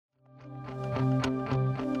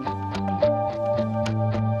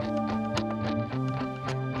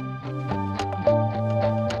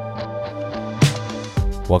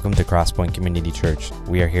Welcome to Crosspoint Community Church.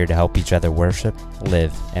 We are here to help each other worship,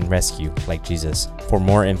 live, and rescue like Jesus. For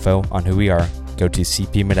more info on who we are, go to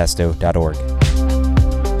cpmodesto.org.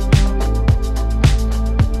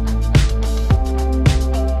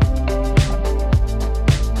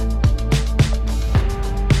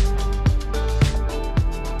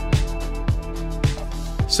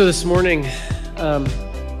 So this morning,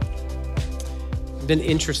 been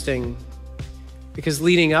interesting because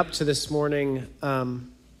leading up to this morning,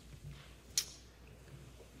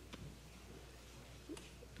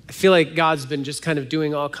 I feel like God's been just kind of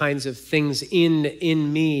doing all kinds of things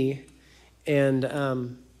in me. And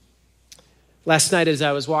last night as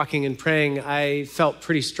I was walking and praying, I felt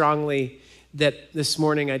pretty strongly that this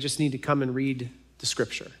morning I just need to come and read the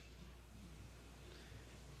scripture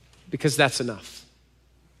because that's enough.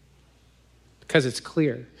 Because it's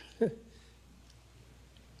clear.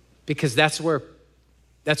 Because that's where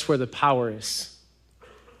the power is.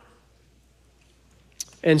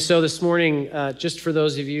 And so this morning, just for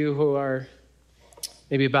those of you who are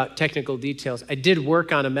maybe about technical details, I did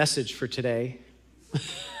work on a message for today.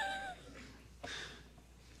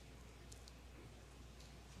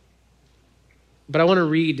 But I want to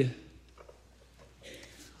read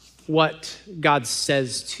what God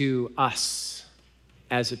says to us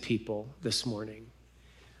as a people this morning.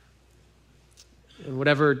 And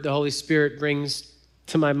whatever the Holy Spirit brings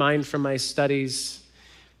to my mind from my studies,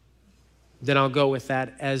 then I'll go with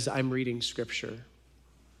that as I'm reading scripture.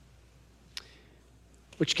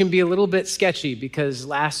 Which can be a little bit sketchy because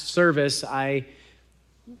last service I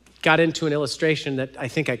got into an illustration that I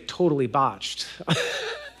think I totally botched.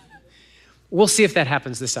 We'll see if that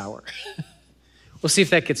happens this hour. We'll see if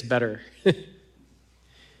that gets better. But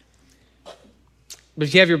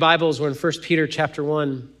if you have your Bibles, we're in 1 Peter chapter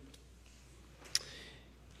 1.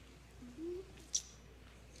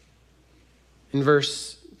 In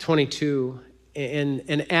verse 22.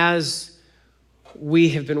 And as we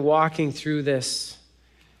have been walking through this,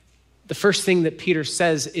 the first thing that Peter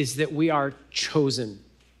says is that we are chosen.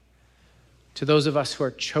 To those of us who are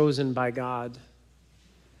chosen by God,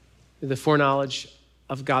 the foreknowledge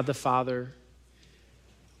of God the Father,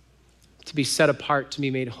 to be set apart, to be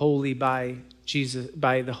made holy by Jesus,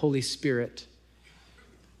 by the Holy Spirit,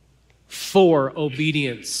 for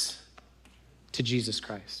obedience to Jesus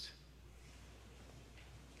Christ.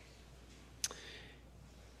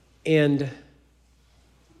 And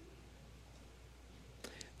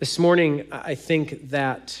this morning, I think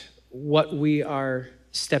that what we are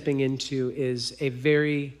stepping into is a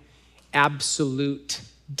very absolute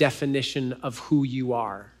definition of who you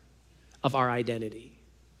are, of our identity.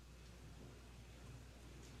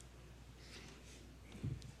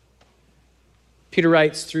 Peter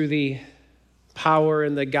writes through the power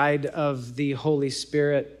and the guide of the Holy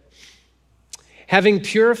Spirit, having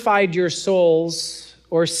purified your souls,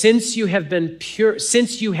 or since you have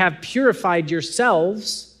purified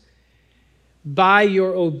yourselves by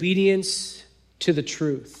your obedience to the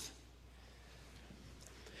truth.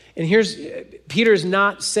 And Peter's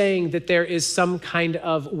not saying that there is some kind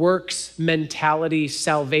of works mentality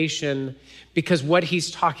salvation, because what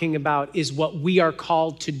he's talking about is what we are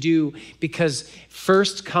called to do, because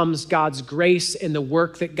first comes God's grace and the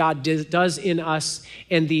work that God does in us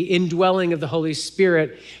and the indwelling of the Holy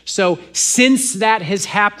Spirit. So since that has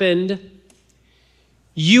happened,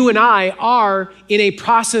 you and I are in a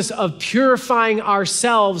process of purifying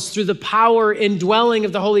ourselves through the power and dwelling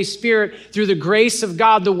of the Holy Spirit, through the grace of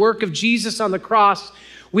God, the work of Jesus on the cross.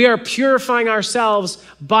 We are purifying ourselves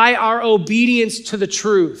by our obedience to the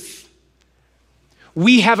truth.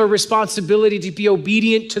 We have a responsibility to be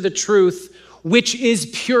obedient to the truth, which is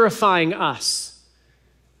purifying us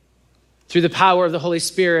through the power of the Holy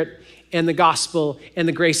Spirit and the gospel and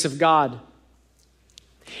the grace of God.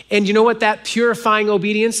 And you know what that purifying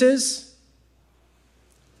obedience is?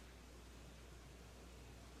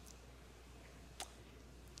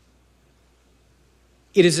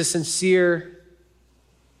 It is a sincere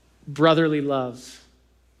brotherly love,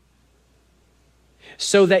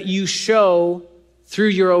 so that you show through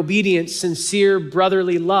your obedience sincere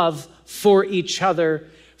brotherly love for each other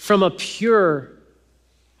from a pure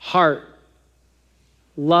heart.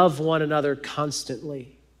 Love one another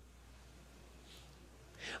constantly.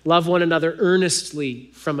 Love one another earnestly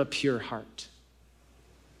from a pure heart.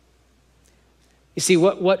 You see,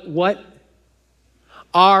 what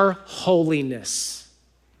our holiness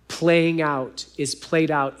played out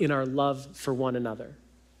in our love for one another.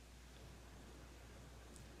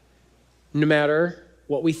 No matter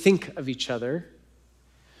what we think of each other,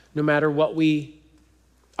 no matter what we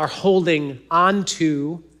are holding on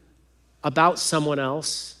to about someone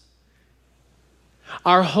else,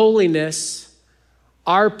 our holiness,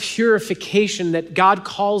 our purification that God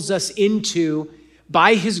calls us into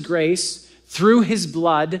by his grace, through his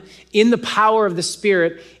blood, in the power of the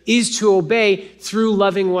Spirit, is to obey through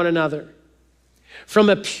loving one another. From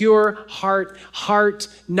a pure heart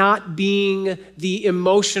not being the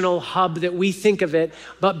emotional hub that we think of it,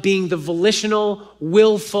 but being the volitional,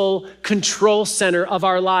 willful control center of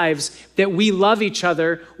our lives, that we love each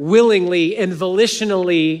other willingly and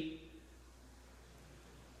volitionally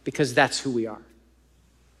because that's who we are.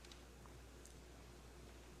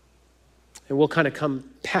 And we'll kind of come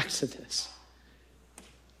back to this.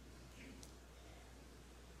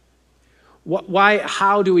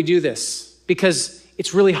 How do we do this? Because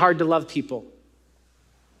it's really hard to love people.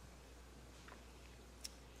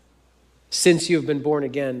 Since you have been born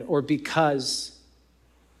again, or because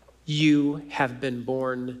you have been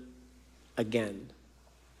born again.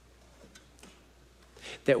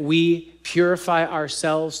 That we purify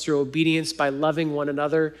ourselves through obedience by loving one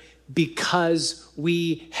another because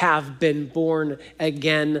we have been born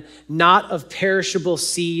again, not of perishable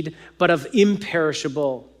seed, but of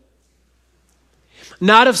imperishable.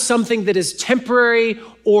 Not of something that is temporary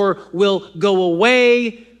or will go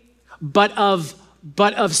away, but of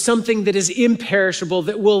something that is imperishable,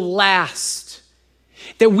 that will last.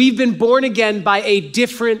 That we've been born again by a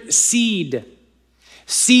different seed.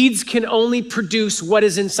 Seeds can only produce what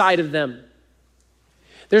is inside of them.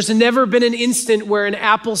 There's never been an instant where an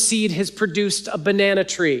apple seed has produced a banana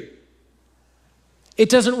tree. It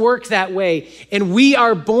doesn't work that way. And we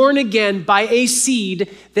are born again by a seed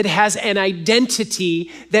that has an identity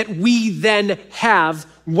that we then have,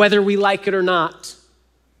 whether we like it or not.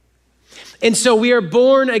 And so we are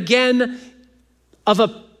born again of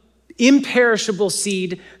an imperishable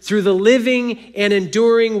seed through the living and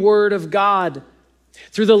enduring word of God,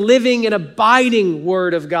 through the living and abiding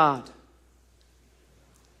word of God.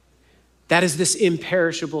 That is this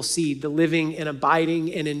imperishable seed, the living and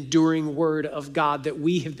abiding and enduring word of God that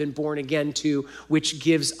we have been born again to, which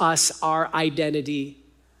gives us our identity.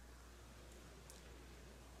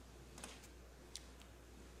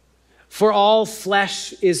 For all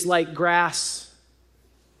flesh is like grass,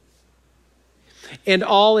 and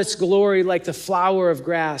all its glory like the flower of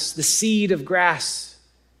grass. The seed of grass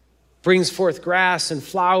brings forth grass and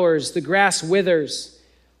flowers. The grass withers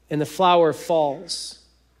and the flower falls.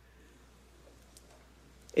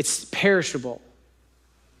 It's perishable.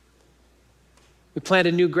 We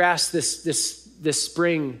planted new grass this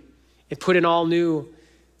spring and put in all new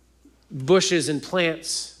bushes and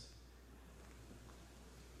plants.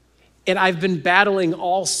 And I've been battling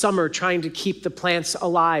all summer trying to keep the plants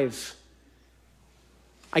alive.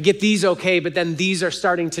 I get these okay, but then these are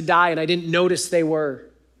starting to die, and I didn't notice they were.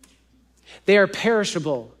 They are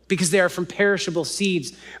perishable because they are from perishable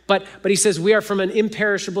seeds. But he says we are from an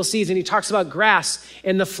imperishable seeds, and he talks about grass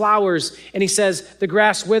and the flowers, and he says the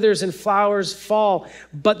grass withers and flowers fall,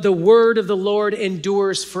 but the word of the Lord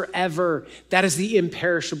endures forever. That is the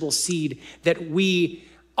imperishable seed that we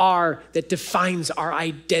are, that defines our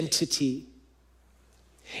identity.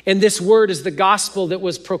 And this word is the gospel that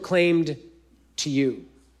was proclaimed to you.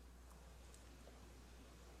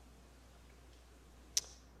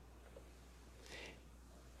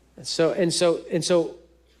 And so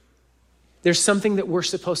there's something that we're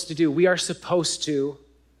supposed to do. We are supposed to,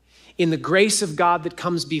 in the grace of God that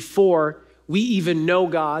comes before we even know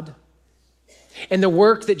God, and the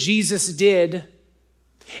work that Jesus did,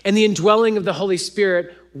 and the indwelling of the Holy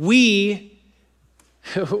Spirit, we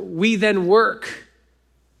then work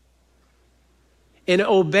and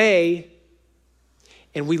obey,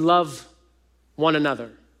 and we love one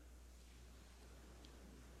another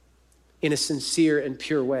in a sincere and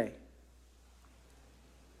pure way.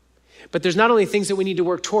 But there's not only things that we need to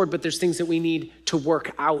work toward, but there's things that we need to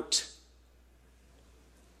work out.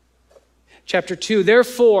 Chapter 2,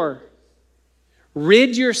 therefore,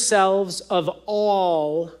 rid yourselves of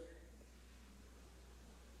all.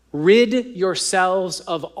 Rid yourselves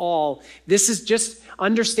of all. This is just,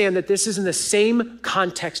 understand that this is in the same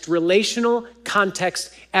context, relational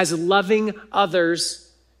context, as loving others,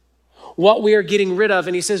 what we are getting rid of.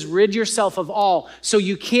 And he says, rid yourself of all. So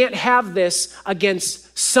you can't have this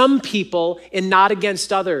against some people and not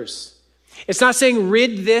against others. It's not saying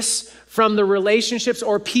rid this from the relationships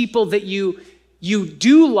or people that you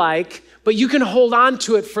do like, but you can hold on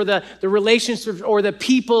to it for the relationships or the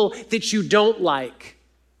people that you don't like.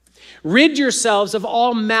 Rid yourselves of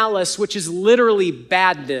all malice, which is literally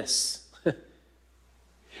badness.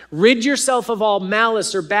 Rid yourself of all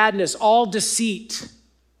malice or badness, all deceit,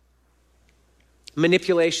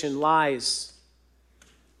 manipulation, lies,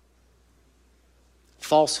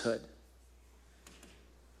 falsehood.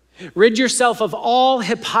 Rid yourself of all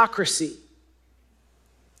hypocrisy,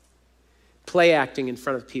 play acting in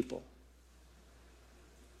front of people,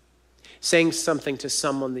 saying something to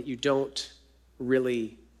someone that you don't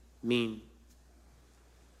really mean.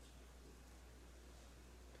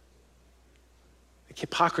 Like,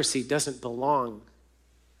 hypocrisy doesn't belong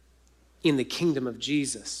in the kingdom of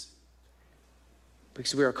Jesus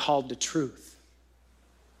because we are called to truth.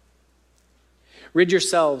 Rid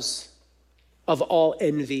yourselves of all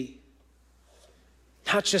envy.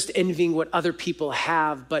 Not just envying what other people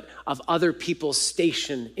have, but of other people's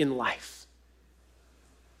station in life.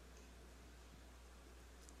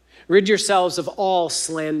 Rid yourselves of all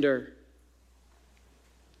slander,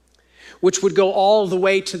 which would go all the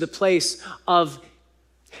way to the place of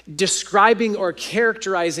describing or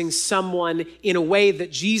characterizing someone in a way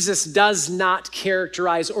that Jesus does not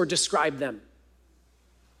characterize or describe them.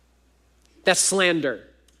 That's slander.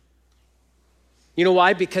 You know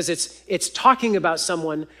why? Because it's talking about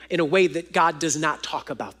someone in a way that God does not talk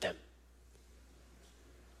about them.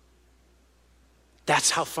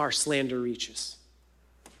 That's how far slander reaches.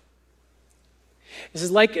 This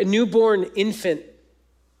is like a newborn infant,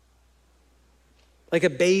 like a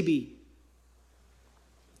baby.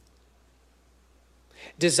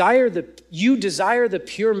 You desire the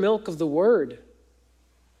pure milk of the word,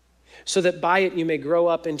 so that by it you may grow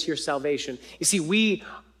up into your salvation. You see,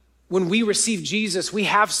 when we receive Jesus, we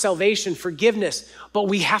have salvation, forgiveness, but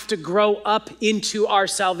we have to grow up into our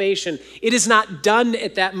salvation. It is not done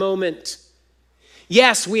at that moment.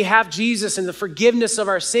 Yes, we have Jesus and the forgiveness of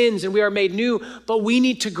our sins and we are made new, but we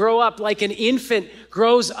need to grow up like an infant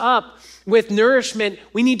grows up with nourishment.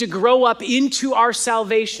 We need to grow up into our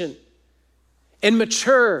salvation and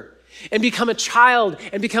mature and become a child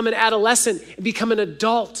and become an adolescent and become an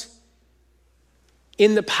adult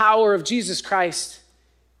in the power of Jesus Christ.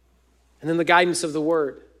 And then the guidance of the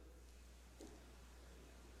word.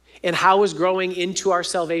 And how is growing into our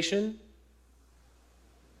salvation?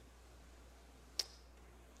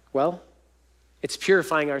 Well, it's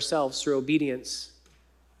purifying ourselves through obedience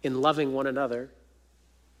in loving one another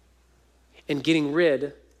and getting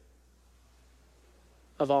rid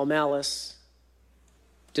of all malice,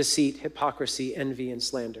 deceit, hypocrisy, envy, and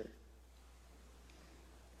slander.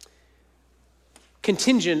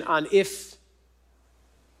 Contingent on if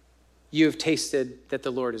you have tasted that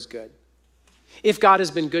the Lord is good. If God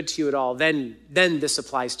has been good to you at all, then this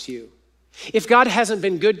applies to you. If God hasn't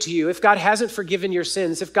been good to you, if God hasn't forgiven your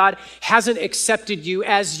sins, if God hasn't accepted you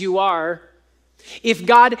as you are, if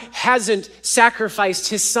God hasn't sacrificed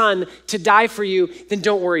his son to die for you, then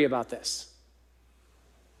don't worry about this.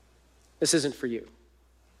 This isn't for you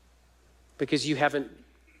because you haven't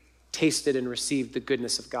tasted and received the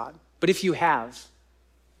goodness of God. But if you have,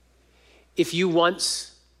 if you once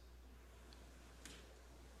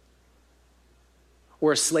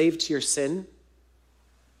were a slave to your sin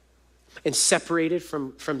and separated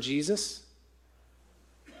from Jesus,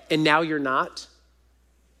 and now you're not,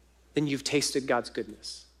 then you've tasted God's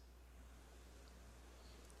goodness.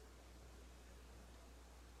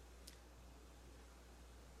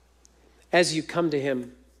 As you come to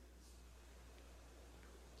him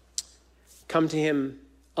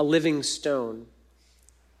a living stone.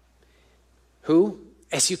 Who?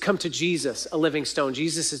 As you come to Jesus, a living stone.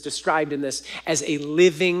 Jesus is described in this as a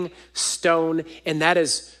living stone, and that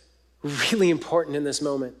is really important in this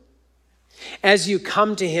moment. As you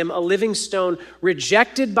come to him, a living stone,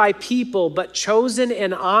 rejected by people, but chosen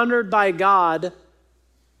and honored by God,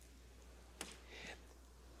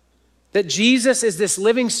 that Jesus is this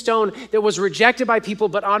living stone that was rejected by people,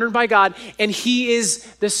 but honored by God, and he is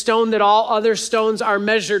the stone that all other stones are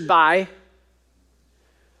measured by.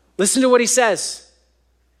 Listen to what he says.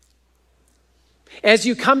 As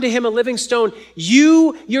you come to him, a living stone,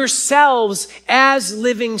 you yourselves as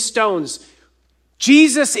living stones.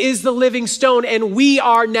 Jesus is the living stone, and we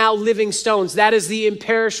are now living stones. That is the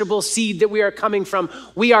imperishable seed that we are coming from.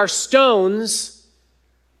 We are stones.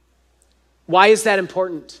 Why is that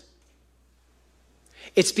important?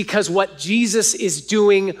 It's because what Jesus is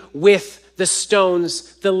doing with the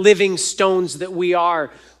stones, the living stones that we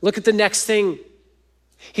are. Look at the next thing.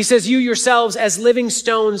 He says, you yourselves as living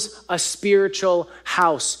stones, a spiritual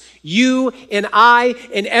house. You and I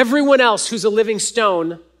and everyone else who's a living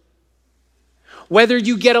stone, whether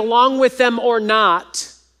you get along with them or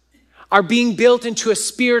not, are being built into a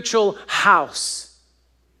spiritual house.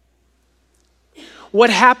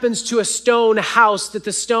 What happens to a stone house that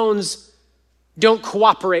the stones don't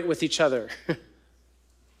cooperate with each other?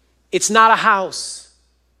 It's not a house.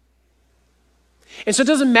 And so it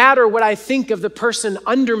doesn't matter what I think of the person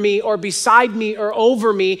under me or beside me or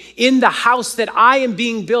over me in the house that I am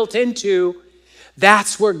being built into.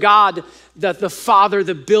 That's where God, the Father,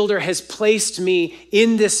 the builder, has placed me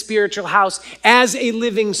in this spiritual house as a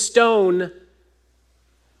living stone.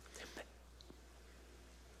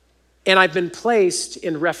 And I've been placed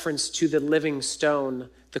in reference to the living stone,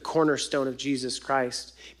 the cornerstone of Jesus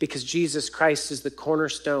Christ, because Jesus Christ is the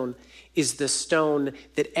cornerstone, is the stone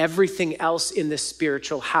that everything else in this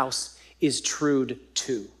spiritual house is trued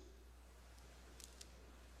to.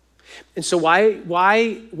 And so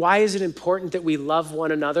why is it important that we love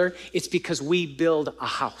one another? It's because we build a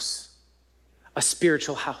house, a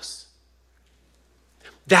spiritual house.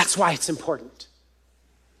 That's why it's important.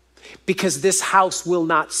 Because this house will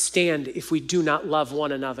not stand if we do not love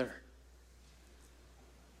one another.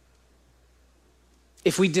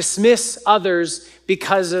 If we dismiss others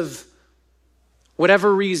because of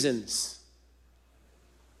whatever reasons,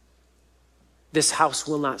 this house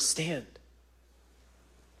will not stand.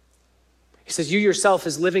 He says, you yourself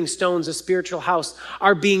as living stones, a spiritual house,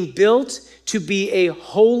 are being built to be a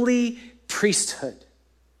holy priesthood.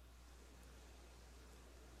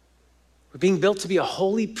 We're being built to be a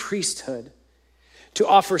holy priesthood, to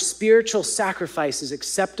offer spiritual sacrifices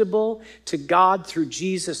acceptable to God through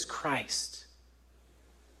Jesus Christ.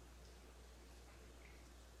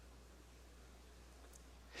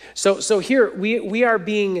 So here we are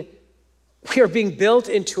being built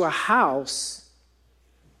into a house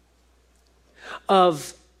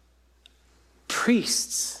of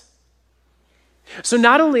priests. So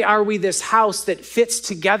not only are we this house that fits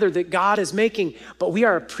together that God is making, but we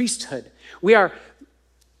are a priesthood. We are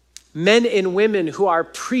men and women who are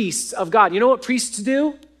priests of God. You know what priests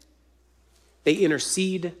do? They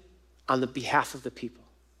intercede on the behalf of the people.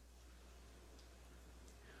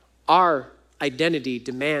 Our identity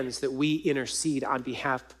demands that we intercede on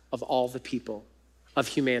behalf of all the people of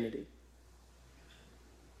humanity.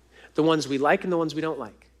 The ones we like and the ones we don't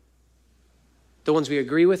like. The ones we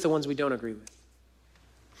agree with, the ones we don't agree with.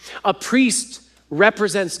 A priest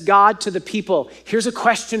represents God to the people. Here's a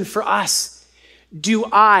question for us. Do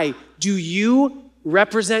you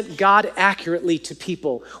represent God accurately to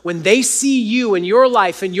people? When they see you and your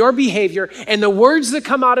life and your behavior and the words that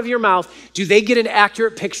come out of your mouth, do they get an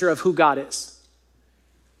accurate picture of who God is?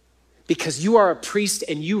 Because you are a priest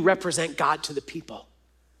and you represent God to the people.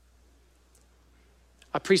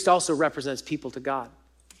 A priest also represents people to God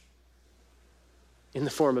in the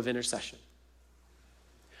form of intercession.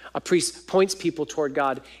 A priest points people toward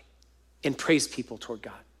God and prays people toward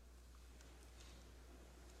God.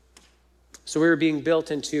 So we were being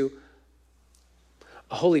built into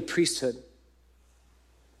a holy priesthood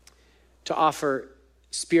to offer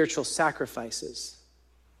spiritual sacrifices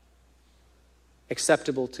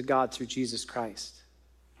acceptable to God through Jesus Christ.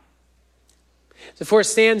 So for it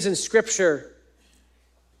stands in Scripture,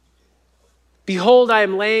 behold, I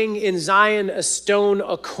am laying in Zion a stone,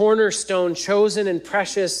 a cornerstone, chosen and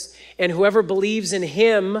precious, and whoever believes in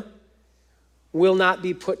him will not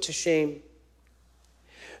be put to shame.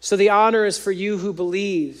 So the honor is for you who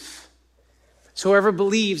believe. So whoever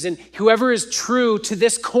believes and whoever is true to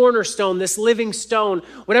this cornerstone, this living stone,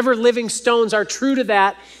 whatever living stones are true to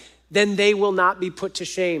that, then they will not be put to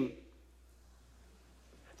shame.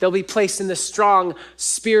 They'll be placed in the strong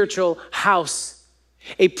spiritual house,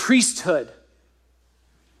 a priesthood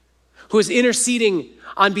who is interceding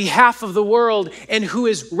on behalf of the world and who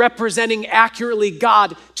is representing accurately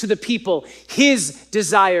God to the people, his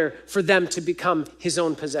desire for them to become his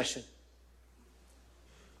own possession.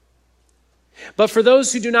 But for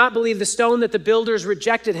those who do not believe, the stone that the builders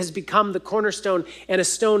rejected has become the cornerstone and a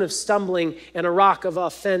stone of stumbling and a rock of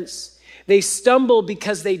offense. They stumble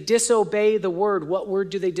because they disobey the word. What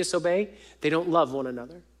word do they disobey? They don't love one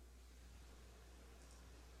another.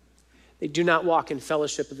 They do not walk in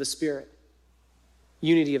fellowship of the Spirit,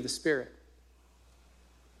 unity of the Spirit,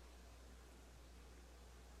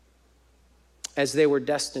 as they were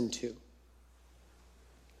destined to.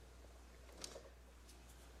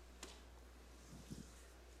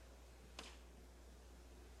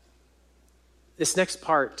 This next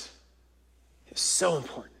part is so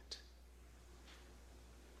important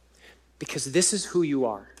because this is who you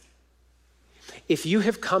are. If you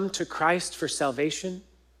have come to Christ for salvation,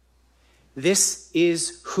 this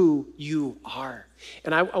is who you are.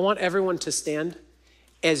 And I want everyone to stand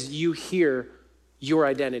as you hear your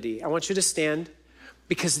identity. I want you to stand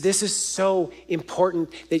because this is so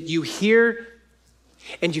important that you hear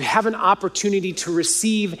and you have an opportunity to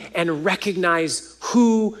receive and recognize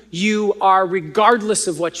who you are, regardless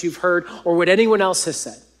of what you've heard or what anyone else has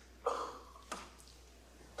said.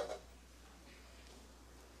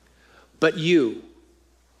 But you,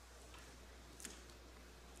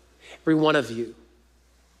 every one of you,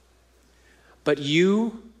 but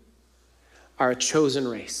you are a chosen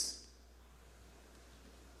race.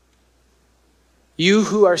 You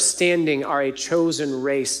who are standing are a chosen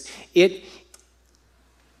race.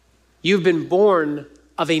 You've been born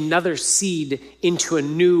of another seed into a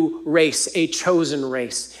new race, a chosen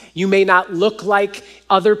race. You may not look like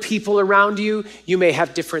other people around you. You may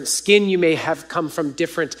have different skin. You may have come from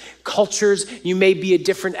different cultures. You may be a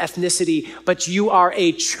different ethnicity, but you are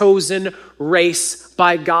a chosen race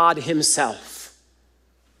by God himself.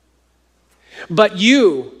 But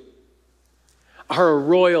you are a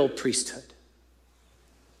royal priesthood.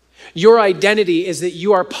 Your identity is that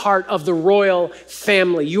you are part of the royal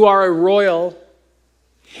family. You are a royal,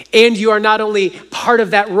 and you are not only part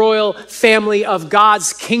of that royal family of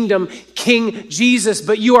God's kingdom, King Jesus,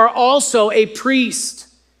 but you are also a priest.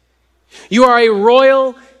 You are a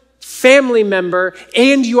royal family member,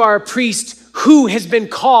 and you are a priest who has been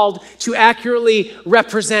called to accurately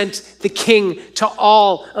represent the King to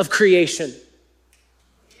all of creation.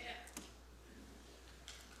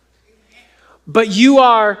 But you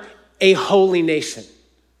are a holy nation.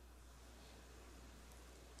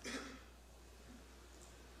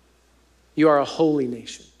 You are a holy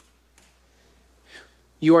nation.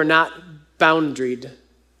 You are not boundaried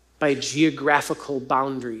by geographical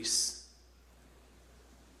boundaries.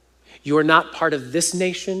 You are not part of this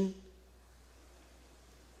nation.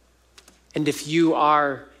 And if you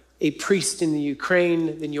are a priest in the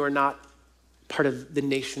Ukraine, then you are not part of the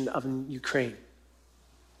nation of Ukraine.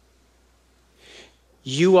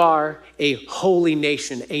 You are a holy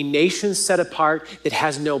nation, a nation set apart that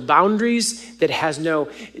has no boundaries, that has no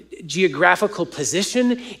geographical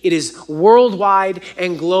position. It is worldwide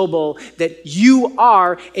and global, that you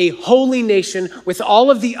are a holy nation with all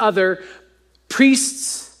of the other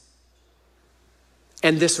priests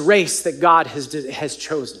and this race that God has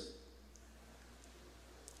chosen.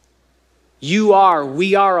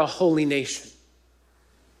 We are a holy nation.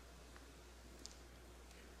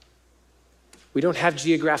 We don't have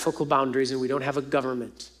geographical boundaries and we don't have a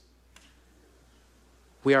government.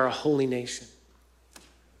 We are a holy nation.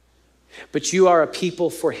 But you are a people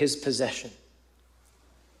for his possession.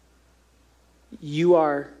 You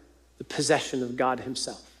are the possession of God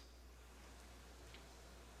himself.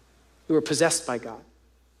 You are possessed by God.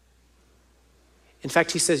 In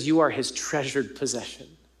fact, he says you are his treasured possession.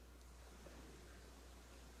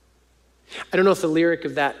 I don't know if the lyric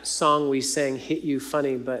of that song we sang hit you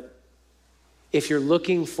funny, but if you're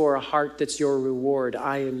looking for a heart that's your reward,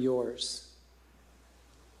 I am yours.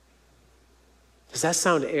 Does that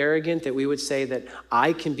sound arrogant that we would say that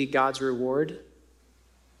I can be God's reward?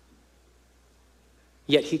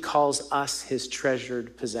 Yet he calls us his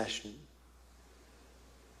treasured possession.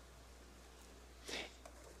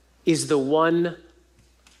 Is the one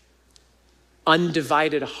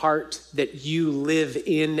undivided heart that you live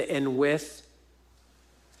in and with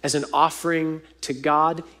as an offering to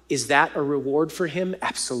God, is that a reward for him?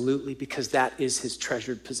 Absolutely, because that is his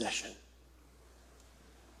treasured possession.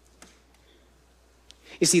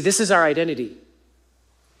 You see, this is our identity.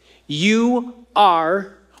 You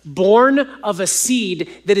are born of a seed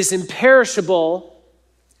that is imperishable,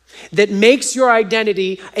 that makes your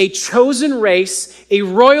identity a chosen race, a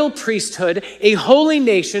royal priesthood, a holy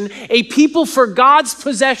nation, a people for God's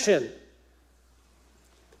possession.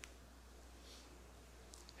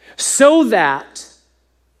 So that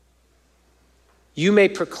you may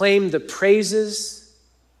proclaim the praises,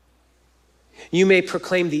 you may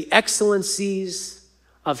proclaim the excellencies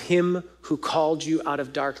of him who called you out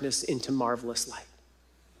of darkness into marvelous light.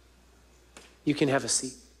 You can have a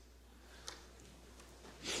seat.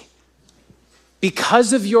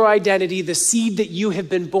 Because of your identity, the seed that you have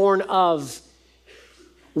been born of,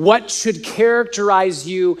 what should characterize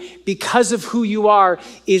you because of who you are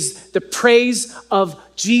is the praise of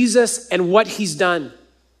Jesus and what he's done.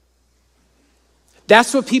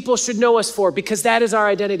 That's what people should know us for, because that is our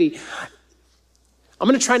identity. I'm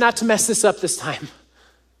going to try not to mess this up this time.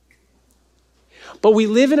 But we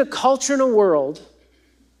live in a culture and a world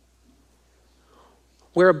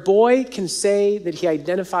where a boy can say that he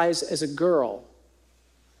identifies as a girl,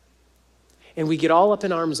 and we get all up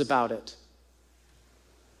in arms about it.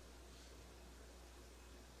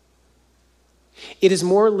 It is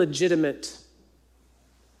more legitimate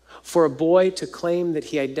for a boy to claim that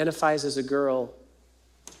he identifies as a girl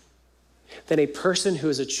than a person who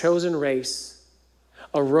is a chosen race,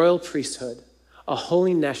 a royal priesthood, a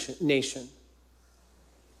holy nation,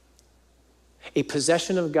 a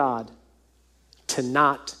possession of God, to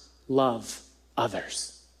not love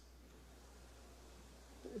others.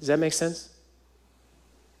 Does that make sense?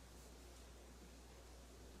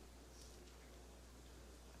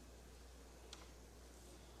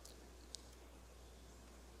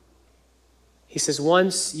 He says,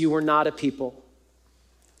 once you were not a people,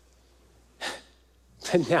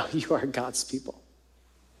 but now you are God's people.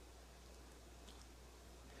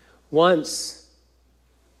 Once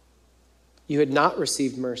you had not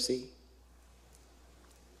received mercy,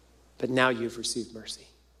 but now you've received mercy.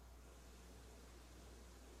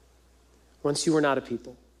 Once you were not a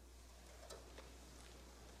people,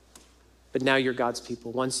 but now you're God's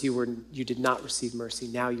people. Once you did not receive mercy,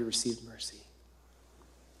 now you received mercy.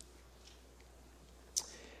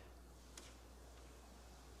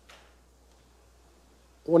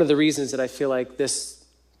 One of the reasons that I feel like this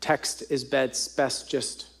text is best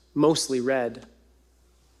just mostly read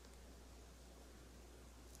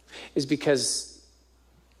is because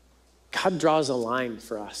God draws a line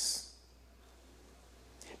for us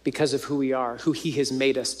because of who we are, who he has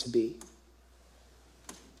made us to be.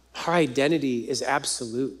 Our identity is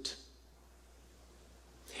absolute.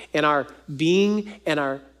 And our being and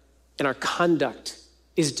our conduct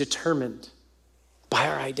is determined by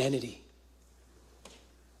our identity.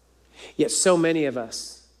 Yet so many of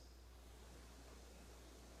us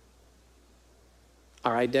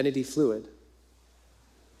are identity fluid.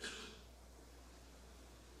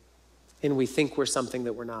 And we think we're something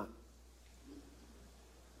that we're not.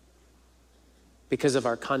 Because of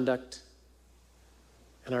our conduct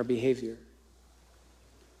and our behavior,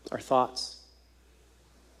 our thoughts.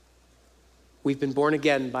 We've been born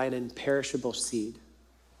again by an imperishable seed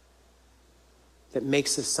that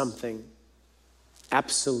makes us something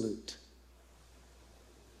absolute.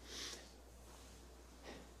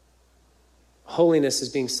 Holiness is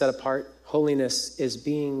being set apart. Holiness is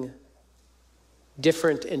being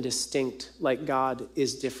different and distinct, like God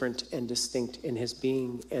is different and distinct in his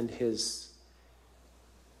being and his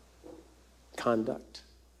conduct.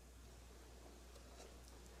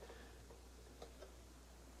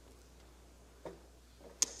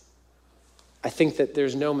 I think that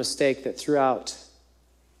there's no mistake that throughout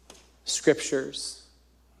scriptures,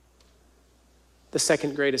 the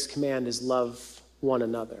second greatest command is love one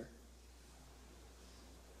another.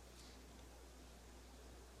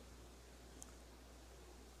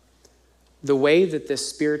 The way that this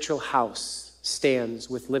spiritual house stands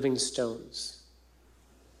with living stones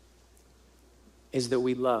is that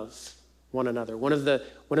we love one another. One of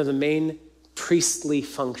the main priestly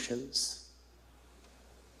functions,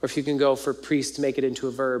 or if you can go for priest, make it into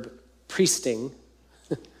a verb, priesting.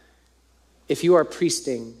 If you are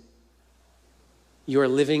priesting, you are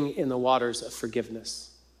living in the waters of forgiveness.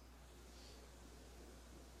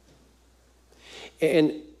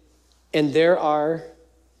 And there are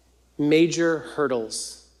major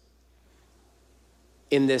hurdles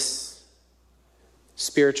in this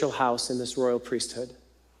spiritual house, in this royal priesthood,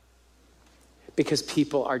 because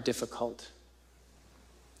people are difficult.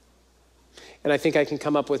 And I think I can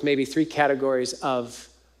come up with maybe 3 categories of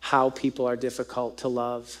how people are difficult to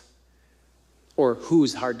love, or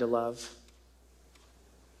who's hard to love,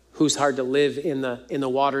 who's hard to live in the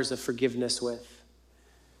waters of forgiveness with.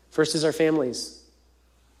 First is our families.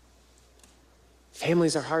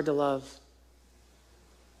 Families are hard to love.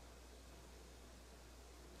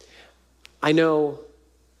 I know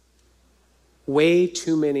way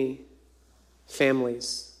too many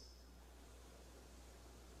families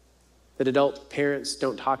that adult parents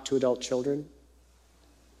don't talk to adult children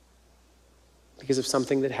because of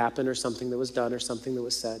something that happened or something that was done or something that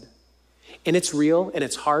was said. And it's real and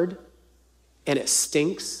it's hard and it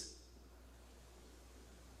stinks.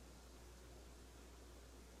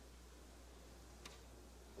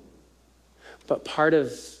 But part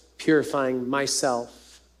of purifying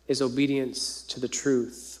myself is obedience to the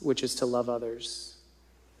truth, which is to love others.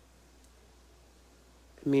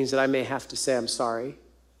 It means that I may have to say I'm sorry.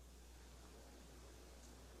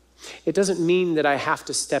 It doesn't mean that I have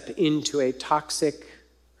to step into a toxic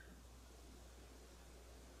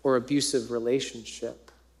or abusive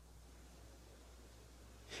relationship.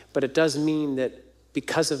 But it does mean that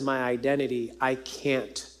because of my identity, I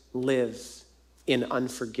can't live in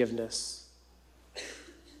unforgiveness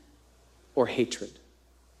or hatred.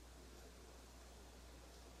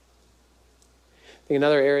 I think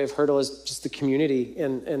another area of hurdle is just the community.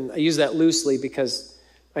 And I use that loosely because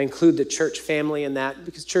I include the church family in that,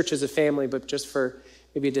 because church is a family, but just for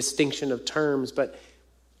maybe a distinction of terms. But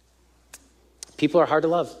people are hard to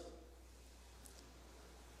love.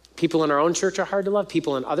 People in our own church are hard to love.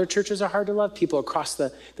 People in other churches are hard to love. People across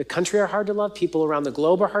the country are hard to love. People around the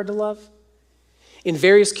globe are hard to love. In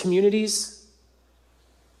various communities,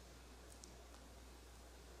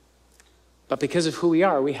 But because of who we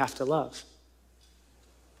are, we have to love.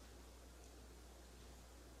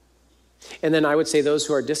 And then I would say those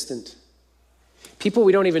who are distant. People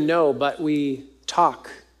we don't even know, but we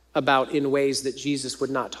talk about in ways that Jesus would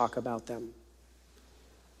not talk about them.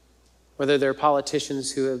 Whether they're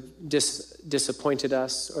politicians who have disappointed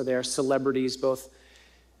us, or they're celebrities, both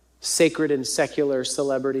sacred and secular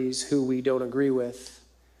celebrities who we don't agree with.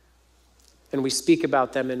 And we speak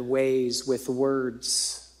about them in ways with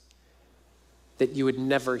words that you would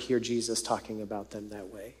never hear Jesus talking about them that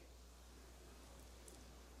way.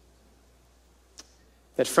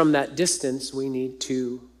 That from that distance, we need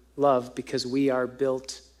to love because we are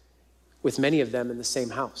built with many of them in the same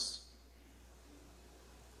house.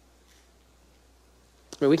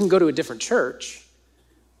 I mean, we can go to a different church,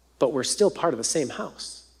 but we're still part of the same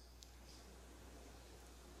house.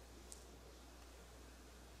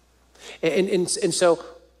 And so,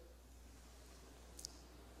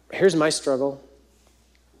 here's my struggle.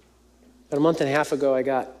 About a month and a half ago,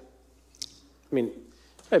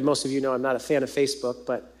 most of you know I'm not a fan of Facebook,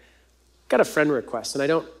 but got a friend request, and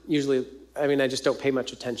I just don't pay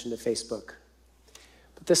much attention to Facebook.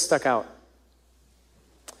 But this stuck out.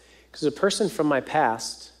 Because a person from my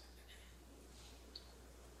past,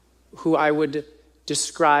 who I would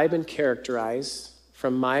describe and characterize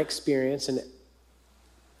from my experience and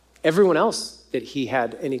everyone else that he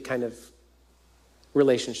had any kind of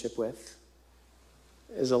relationship with,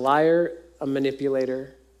 is a liar, a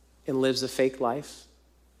manipulator, and lives a fake life,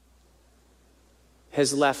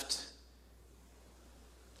 has left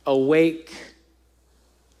a wake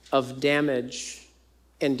of damage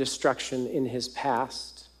and destruction in his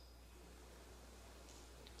past,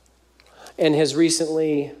 and has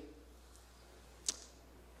recently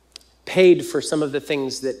paid for some of the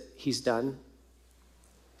things that he's done.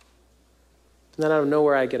 And then out of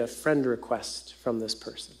nowhere, I get a friend request from this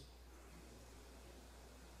person.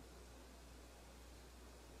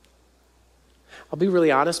 I'll be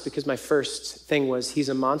really honest, because my first thing was, he's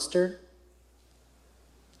a monster,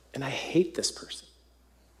 and I hate this person.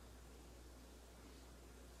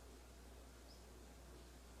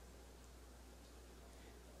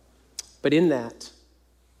 But in that,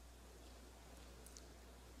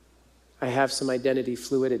 I have some identity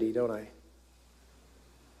fluidity, don't I?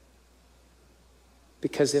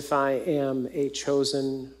 Because if I am a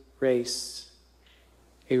chosen race,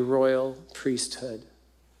 a royal priesthood,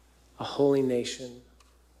 a holy nation,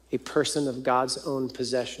 a person of God's own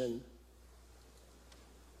possession,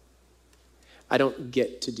 I don't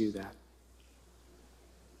get to do that.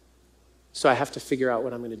 So I have to figure out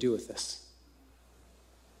what I'm going to do with this.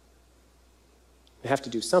 I have to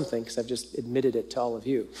do something, because I've just admitted it to all of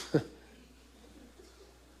you.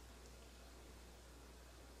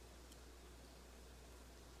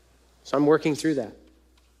 So I'm working through that.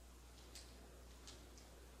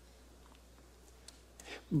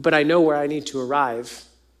 But I know where I need to arrive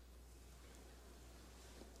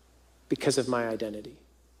because of my identity.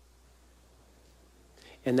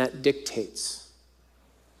 And that dictates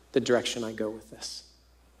the direction I go with this.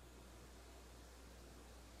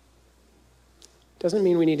 Doesn't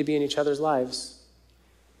mean we need to be in each other's lives,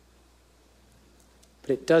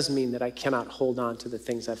 but it does mean that I cannot hold on to the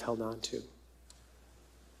things I've held on to.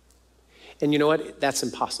 And you know what? That's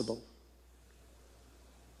impossible.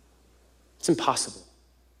 It's impossible.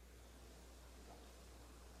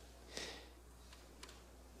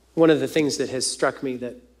 One of the things that has struck me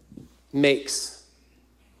that makes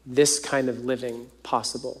this kind of living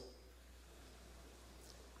possible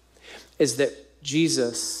is that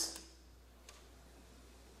Jesus,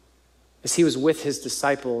 as he was with his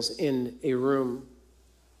disciples in a room,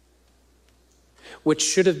 which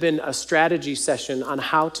should have been a strategy session on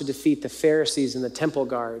how to defeat the Pharisees and the temple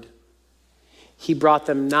guard, he brought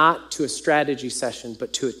them not to a strategy session,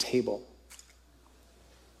 but to a table.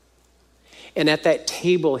 And at that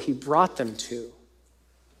table he brought them to,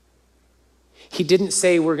 he didn't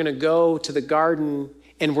say, we're going to go to the garden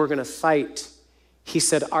and we're going to fight. He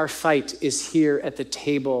said, our fight is here at the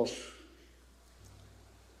table.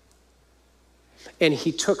 And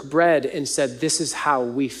he took bread and said, this is how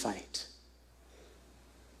we fight.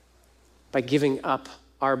 By giving up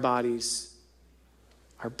our bodies,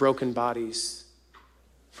 our broken bodies,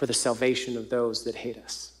 for the salvation of those that hate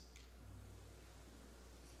us.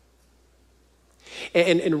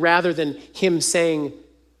 And rather than him saying,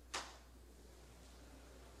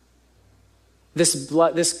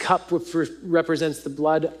 this cup represents the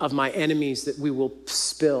blood of my enemies that we will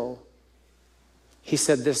spill, he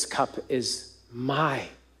said, this cup is my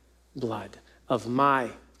blood of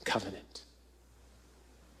my covenant.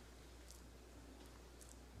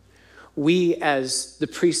 We as the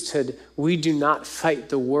priesthood, we do not fight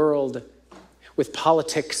the world with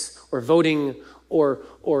politics or voting or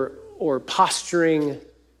posturing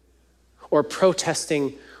or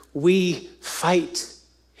protesting. We fight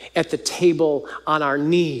at the table on our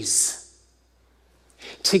knees,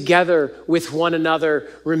 together with one another,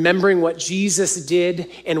 remembering what Jesus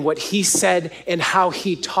did and what he said and how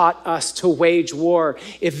he taught us to wage war.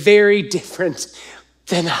 It's very different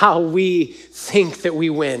than how we think that we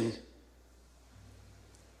win.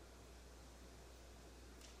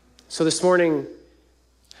 So this morning,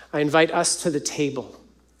 I invite us to the table.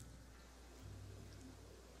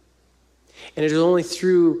 And it is only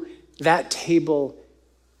through that table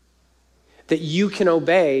that you can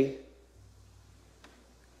obey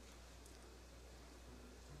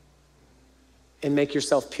and make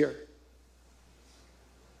yourself pure.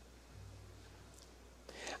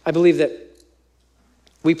 I believe that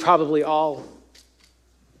we probably all,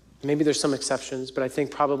 maybe there's some exceptions, but I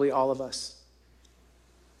think probably all of us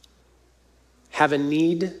have a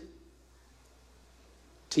need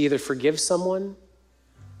to either forgive someone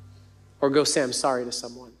or go say, I'm sorry to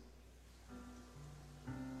someone.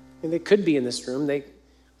 And they could be in this room. They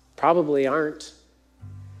probably aren't.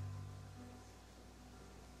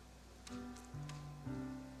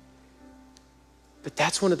 But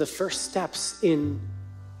that's one of the first steps in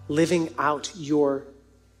living out your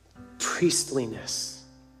priestliness.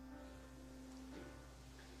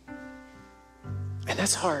 And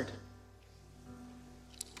that's hard.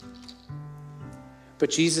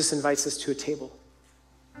 But Jesus invites us to a table.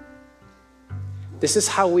 This is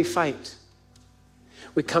how we fight.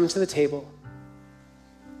 We come to the table.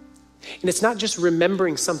 And it's not just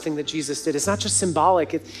remembering something that Jesus did. It's not just symbolic.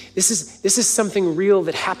 This is something real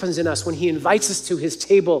that happens in us when he invites us to his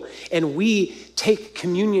table and we take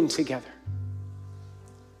communion together.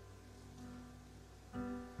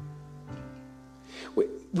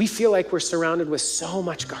 We feel like we're surrounded with so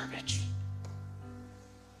much garbage.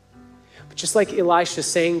 But just like Elisha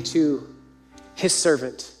saying to his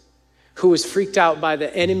servant, who was freaked out by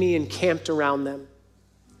the enemy encamped around them,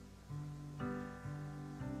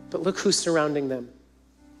 but look who's surrounding them.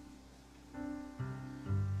 I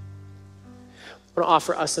want to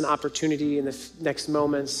offer us an opportunity in the next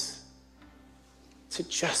moments to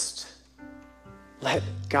just let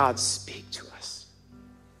God speak to us.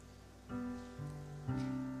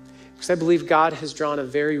 Because I believe God has drawn a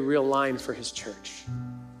very real line for his church.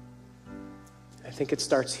 I think it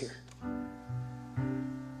starts here.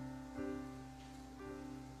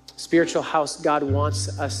 Spiritual house God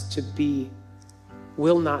wants us to be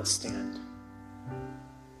will not stand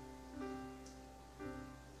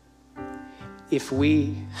if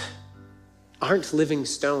we aren't living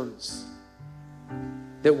stones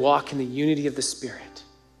that walk in the unity of the Spirit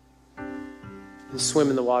and swim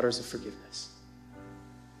in the waters of forgiveness.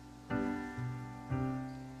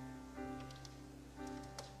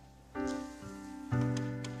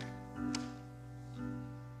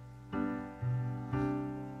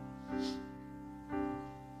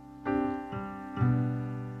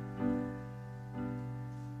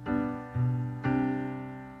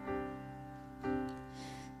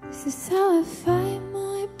 This is how I fight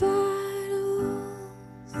my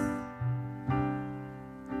battles.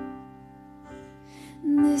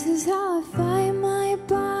 And this is how I fight my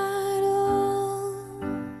battles.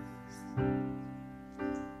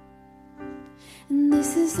 And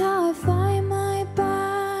this is how I fight my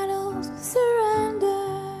battles. Surrender.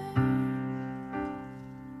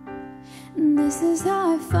 And this is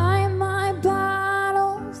how I fight my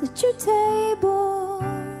battles at your table.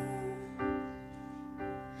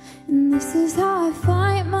 And this is how I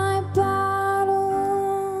fight my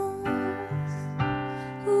battles.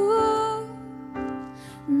 Ooh.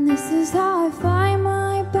 And this is how I fight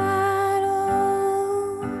my battles.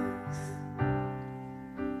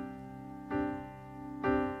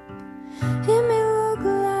 It may look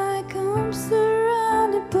like I'm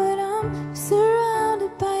surrounded, but I'm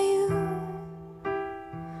surrounded by you.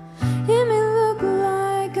 It may look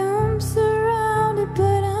like I'm surrounded,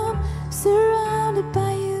 but I'm surrounded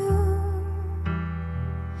by you.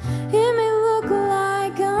 It may look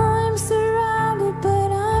like I'm surrounded,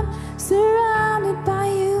 but I'm surrounded by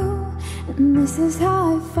you. And this is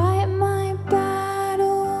how I fight my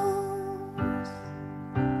battles.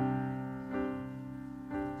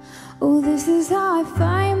 Oh, this is how I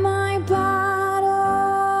fight my battles.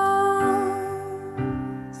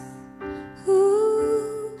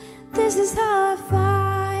 Ooh, this is how I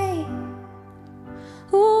fight.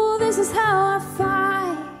 Oh, this is how I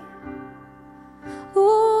fight.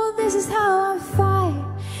 Oh, this is how I fight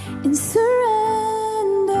and surrender.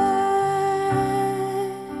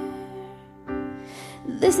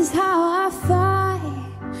 This is how I fight.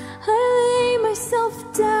 I lay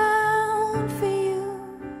myself down for you.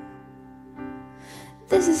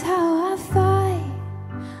 This is how I fight.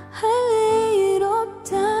 I lay it all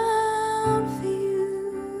down for you.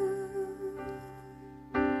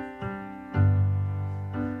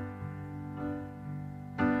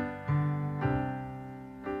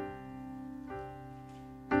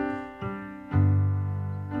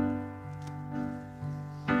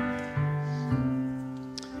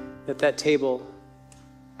 At that table,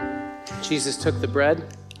 Jesus took the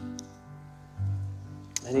bread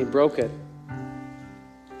and he broke it.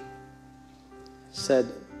 Said,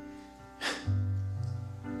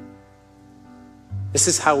 this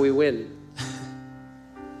is how we win.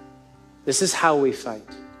 This is how we fight.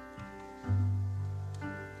 He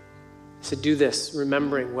said, do this,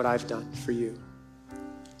 remembering what I've done for you.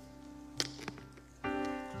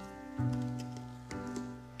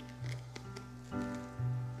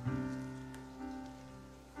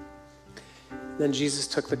 Then Jesus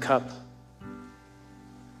took the cup.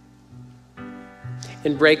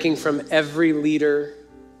 And breaking from every leader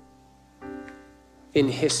in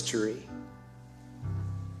history,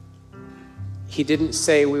 he didn't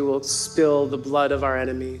say we will spill the blood of our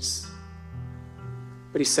enemies,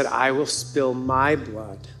 but he said, I will spill my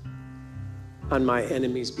blood on my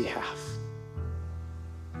enemy's behalf.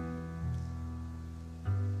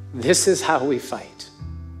 This is how we fight.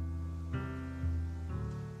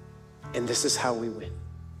 And this is how we win.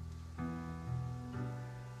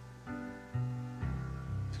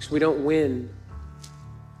 Because we don't win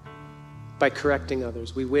by correcting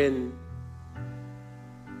others. We win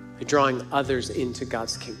by drawing others into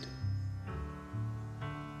God's kingdom.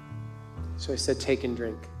 So I said, take and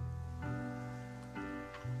drink.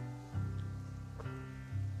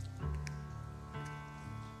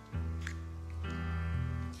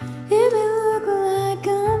 It may look like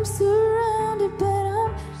I'm surrounded, but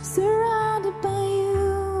I'm surrounded by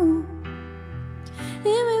you. It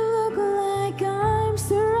may look like I'm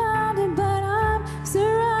surrounded, but I'm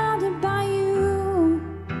surrounded by you.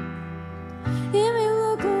 It may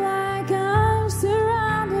look like I'm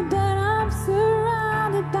surrounded, but I'm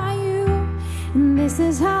surrounded by you. And this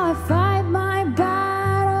is how I fight my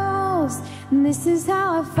battles. And this is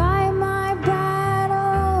how I fight my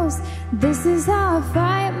battles. This is how I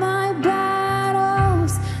fight my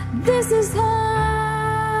battles. This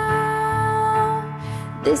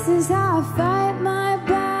is how I fight my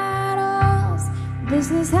battles.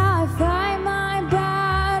 This is how I fight my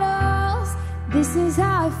battles. This is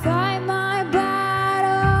how I fight my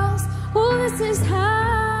battles. Oh, this is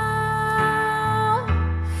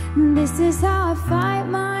how I fight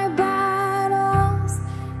my battles.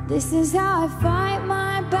 This is how I fight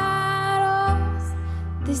my battles.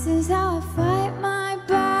 This is how I fight my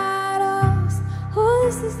battles. Oh,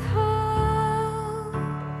 this is how.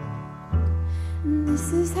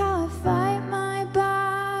 This is how I fight my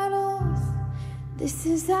battles. This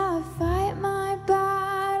is how I fight my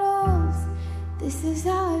battles. This is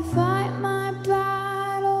how I fight my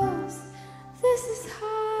battles. This is how.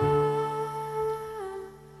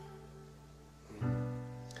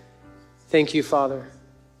 Thank you, Father,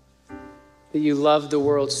 that you loved the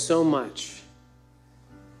world so much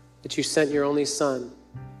that you sent your only Son.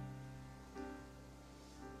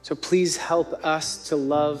 So please help us to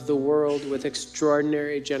love the world with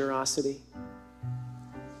extraordinary generosity.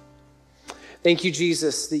 Thank you,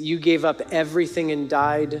 Jesus, that you gave up everything and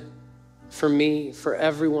died for me, for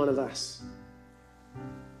every one of us.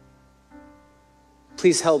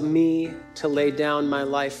 Please help me to lay down my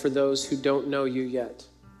life for those who don't know you yet.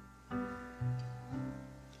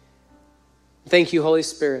 Thank you, Holy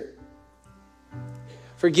Spirit,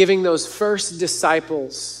 for giving those first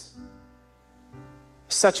disciples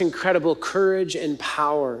such incredible courage and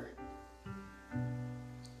power.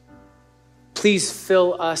 Please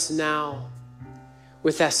fill us now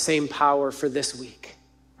with that same power for this week.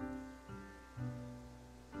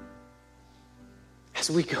 As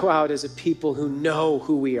we go out as a people who know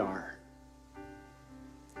who we are.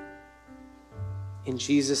 In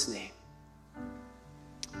Jesus' name,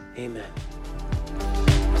 amen.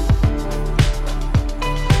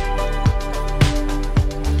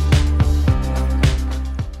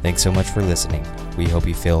 Thanks so much for listening. We hope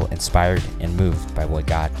you feel inspired and moved by what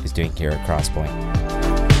God is doing here at Crosspoint.